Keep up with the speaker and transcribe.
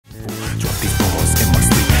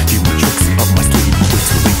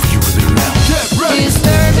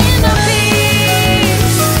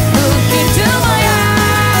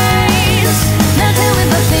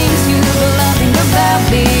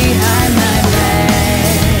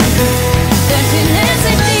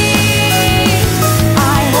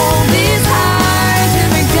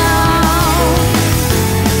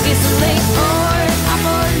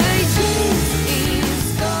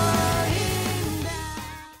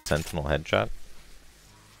Sentinel headshot.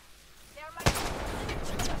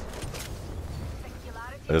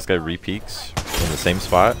 This guy re-peeks in the same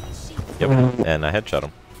spot. Yep, and I headshot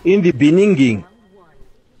him. In the beginning.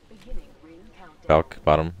 Falk,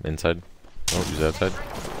 bottom, inside. Oh, he's outside.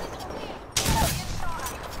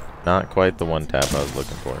 Not quite the one tap I was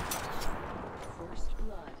looking for.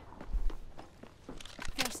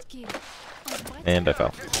 And I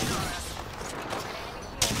fell.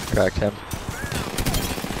 Cracked him.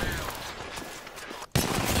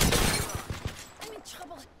 I'm in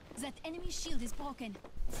trouble. That enemy shield is broken.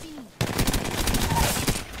 Fini.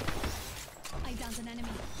 I downed an enemy.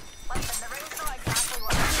 Listen, the ring's not exactly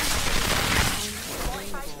what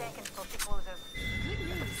 45 seconds till she closes. Good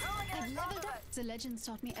news. I've leveled up. The legends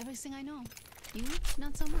taught me everything I know. You,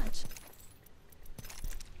 not so much.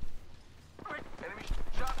 Enemy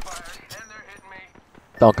shot fired, and they're hitting me.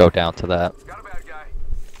 Don't go down to that. Got a bad guy.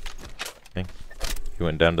 Okay. He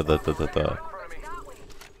went down to the In front of me.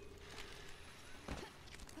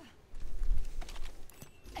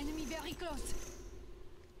 Enemy very close.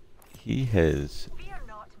 He has Fear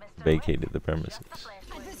not, Mr. vacated the premises.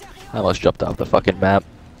 I almost jumped off the fucking map.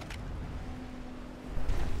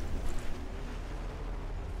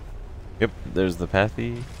 Yep, there's the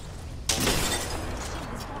pathy.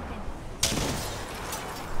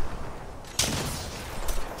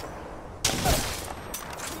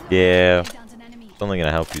 Yeah, it's only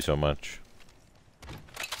gonna help you so much.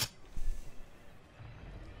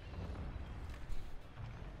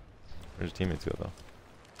 Where's teammates go though?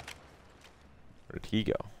 Where did he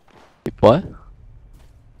go? What?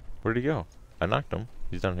 Where did he go? I knocked him.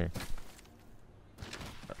 He's down here.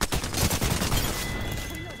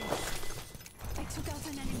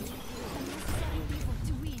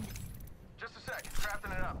 Just a sec,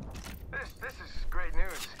 crafting it up. This is great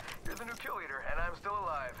news. You're the new kill leader, and I'm still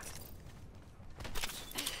alive.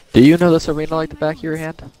 Do you know this arena like the back of your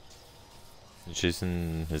hand? He's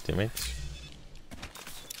chasing his teammates.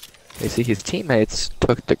 You see, his teammates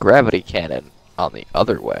took the gravity cannon on the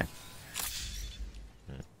other way.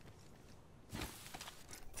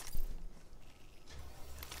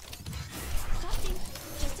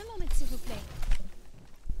 Just a moment, s'il vous plaît.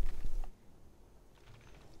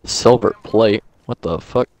 Silver plate? What the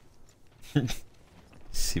fuck?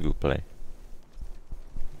 S'il vous plaît.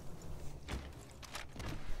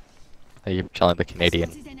 Are you telling the Canadian?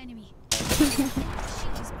 This is an enemy. Shield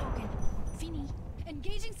is broken. Fini.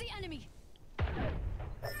 Engaging the enemy.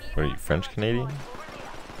 What are you, French Canadian?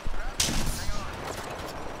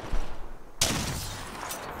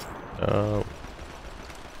 Oh.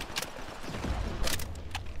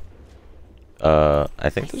 I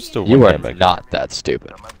think there's still one You are guy back not that stupid.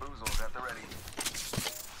 Got my boozles at the ready.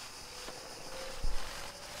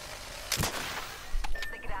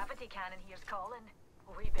 The gravity cannon here's calling.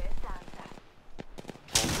 We best answer.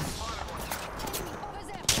 Over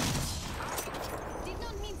there. Did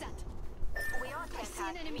not mean that. We are I see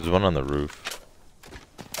an enemy. There's one on the roof.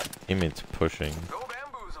 Teammates pushing. Go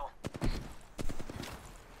bamboozle.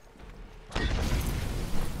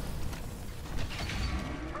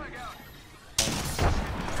 Frag out.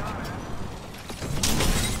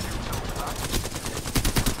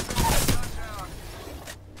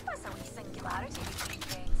 What's a wee singularity between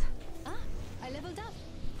things? Ah, I leveled up.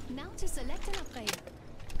 Now to select an upgrade.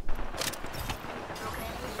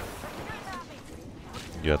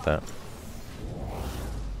 You got that?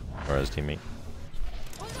 Or his teammate?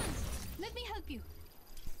 Hold on. Let me help you.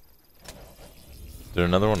 Is there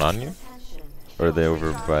another one on you? Or are they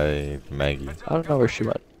over by Maggie? I don't know where she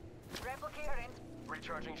went. Replicator in.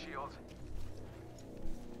 Recharging shields.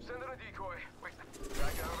 Send in a decoy. Wait,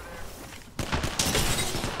 guy got over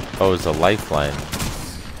there. Oh, it's a lifeline.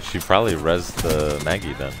 She probably rezzed the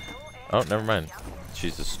Maggie then. Oh, never mind.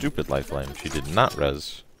 She's a stupid lifeline. She did not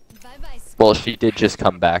res. Bye-bye. Well, she did just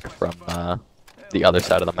come back from the other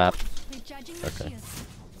side of the map. Recharging my Okay. shields.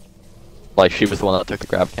 Like, she was the one that took the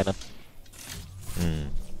grav cannon. Hmm.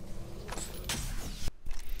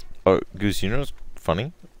 Oh, Goose, you know what's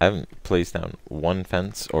funny? I haven't placed down one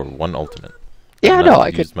fence or one ultimate. Yeah, I've no, not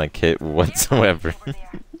I could. used my kit whatsoever.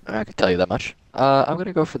 I could tell you that much. I'm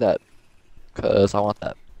gonna go for that, cause I want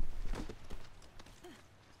that.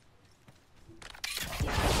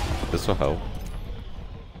 This will help.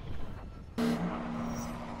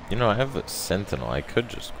 You know, I have a Sentinel. I could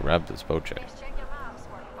just grab this bow check. Check your maps.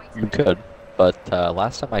 We're quite You could, but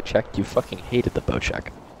last time I checked, you fucking hated the bow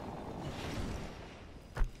check.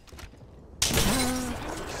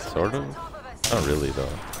 Sort of? Not really, though.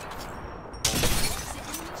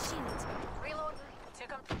 reload.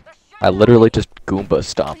 Took 'em. They're shooting. I literally just Goomba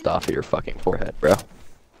stomped off of your fucking forehead, bro.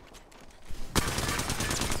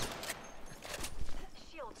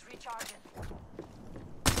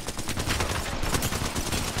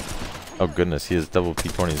 Oh goodness, he has double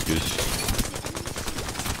P20s, Goose.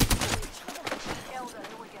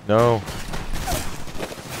 No.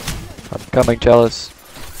 I'm coming, Chalice.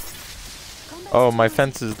 Oh, my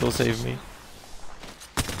fences, they'll save me.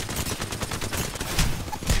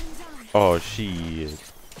 Oh, shit.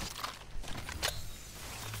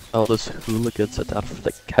 Oh, those hooligans are down for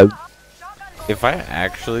the count. If I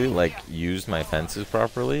actually, like, used my fences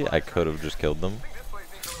properly, I could have just killed them.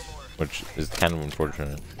 Which is kind of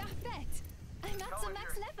unfortunate. Perfect. I'm at the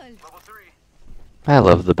max level. Level 3. I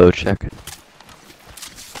love the bow check.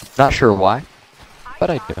 Not sure why, but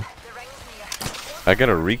I do. I got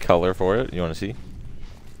a recolor for it. You want to see?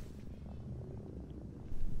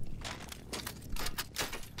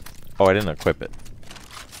 Oh, I didn't equip it.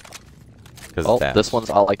 Well, this one's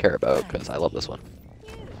all I care about, because I love this one.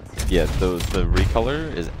 Yeah, the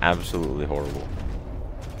recolor is absolutely horrible.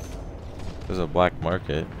 There's a black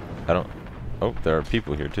market. I don't... Oh, there are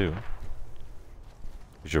people here too.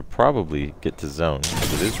 We should probably get to zone,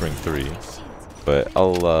 because it is ring 3. But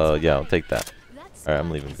I'll, yeah, I'll take that. Alright,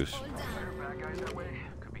 I'm leaving, Goose. Bad guys that way.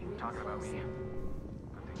 Could be talking about me.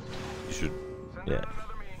 You should... Yeah.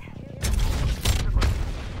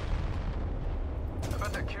 I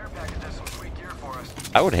bet that care package has some sweet gear for us.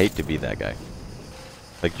 I would hate to be that guy.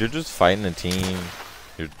 Like, you're just fighting a team,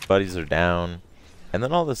 your buddies are down, and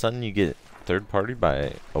then all of a sudden you get third-party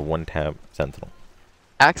by a one-tap Sentinel.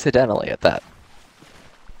 Accidentally at that.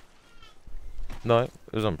 No, it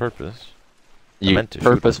was on purpose. You meant to shoot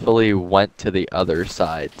him. purposefully went to the other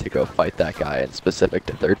side to go fight that guy in specific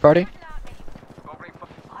to third party? Opening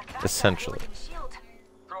Essentially.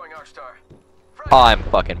 throwing Arc Star. Oh, I'm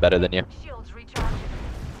fucking better than you. Shields recharging.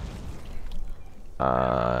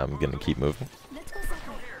 I'm gonna keep moving. Let's go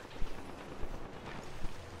second.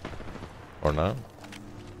 Or not.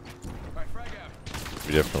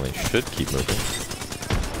 We definitely should keep moving.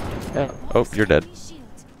 Yeah. Oh, you're dead. Shield.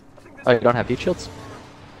 Oh, you don't have heat shields?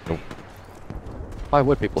 Nope. Why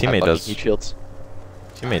would people Teammate have fucking does. heat shields?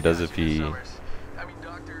 Teammate does if he... Summers. I mean,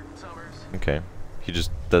 Dr. Summers. Okay. He just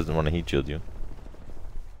doesn't want to heat shield you.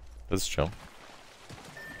 Let's chill.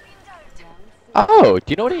 Oh, do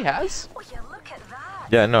you know what he has? Will you look at that?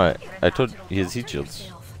 Yeah, no, I told he has heat shields.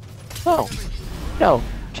 Oh. No,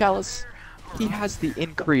 Chalice. He has the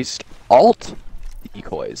increased alt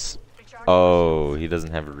decoys. Oh, he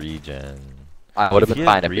doesn't have regen. I would have If been he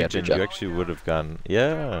had fine if he had regen, regen. you actually would have gone...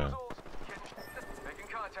 Yeah. Making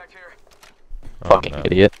contact here. Oh, Fucking no.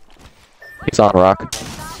 idiot. He's on rock.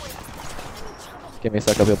 Give me a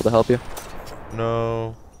sec, I'll be able to help you.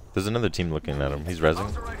 No. There's another team looking at him. He's rezzing.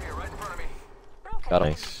 Monster right here, right in front of me. Got him.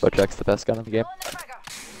 Nice. Bow check's the best gun in the game.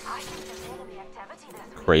 I think there's enemy activity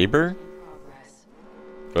this way. Kraber?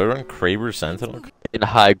 Do I run Kraber Sentinel? In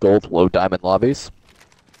high gold, low diamond lobbies.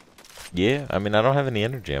 Yeah, I mean, I don't have any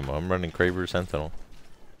energy ammo. I'm running Kraber Sentinel.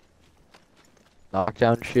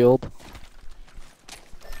 Knockdown shield.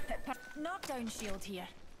 Knockdown shield here.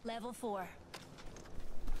 Level 4.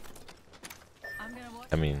 I'm gonna watch.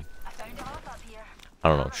 I mean, I found a hop up here. I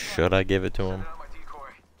don't know. Should I give it to him? Out my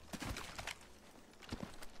decoy.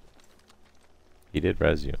 He did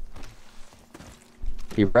res you.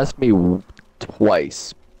 He rezzed me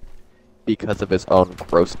twice because of his own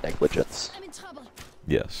gross negligence. I'm in trouble.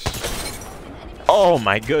 Yes. An enemy. Oh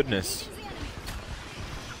my goodness!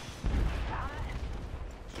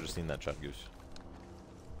 Should have seen that shot, Goose.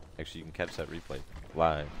 Actually, you can catch that replay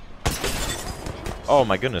live. Oh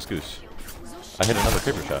my goodness, Goose! I hit another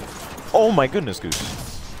Kraber shot. Oh my goodness, Goose!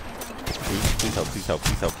 Please help! Please help!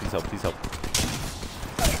 Please help! Please help! Please help!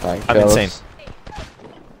 Right, I'm fellas. insane.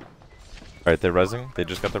 Alright, they're rezzing. They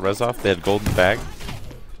just got the res off. They had gold in the bag.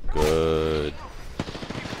 Good.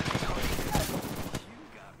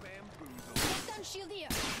 Knockdown shield here.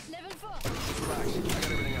 Level 4. Relax. I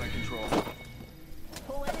got everything under control.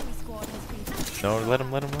 Whole enemy squad has been. No, let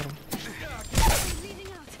him, let him, let him.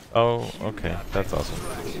 Bleeding out. Oh, okay. That's awesome.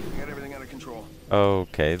 Relax. I got everything under control.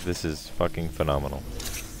 Okay, this is fucking phenomenal.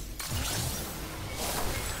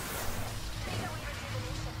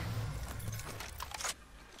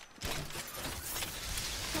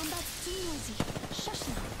 Combat's too noisy. Shush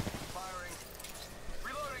now. Firing.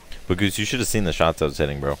 Reloading. But Goose, you should have seen the shots I was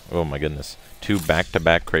hitting, bro. Oh my goodness. 2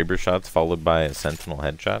 back-to-back Kraber shots followed by a Sentinel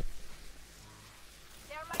headshot.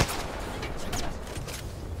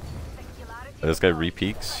 This guy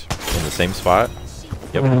re-peeks in the same spot.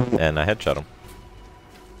 Yep, and I headshot him.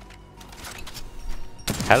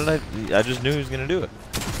 How did I just knew he was gonna do it.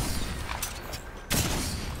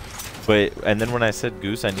 But, and then when I said,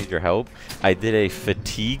 Goose, I need your help, I did a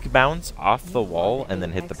fatigue bounce off the wall and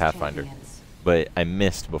then hit the Pathfinder. But I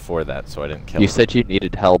missed before that, so I didn't kill You him. said you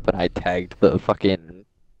needed help, and I tagged the fucking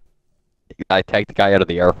I tagged the guy out of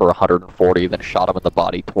the air for 140, then shot him in the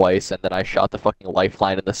body twice, and then I shot the fucking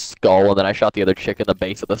lifeline in the skull, and then I shot the other chick in the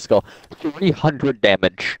base of the skull. 300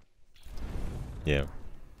 damage. Yeah.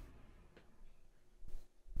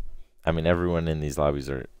 I mean, everyone in these lobbies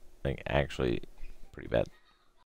are like actually pretty bad.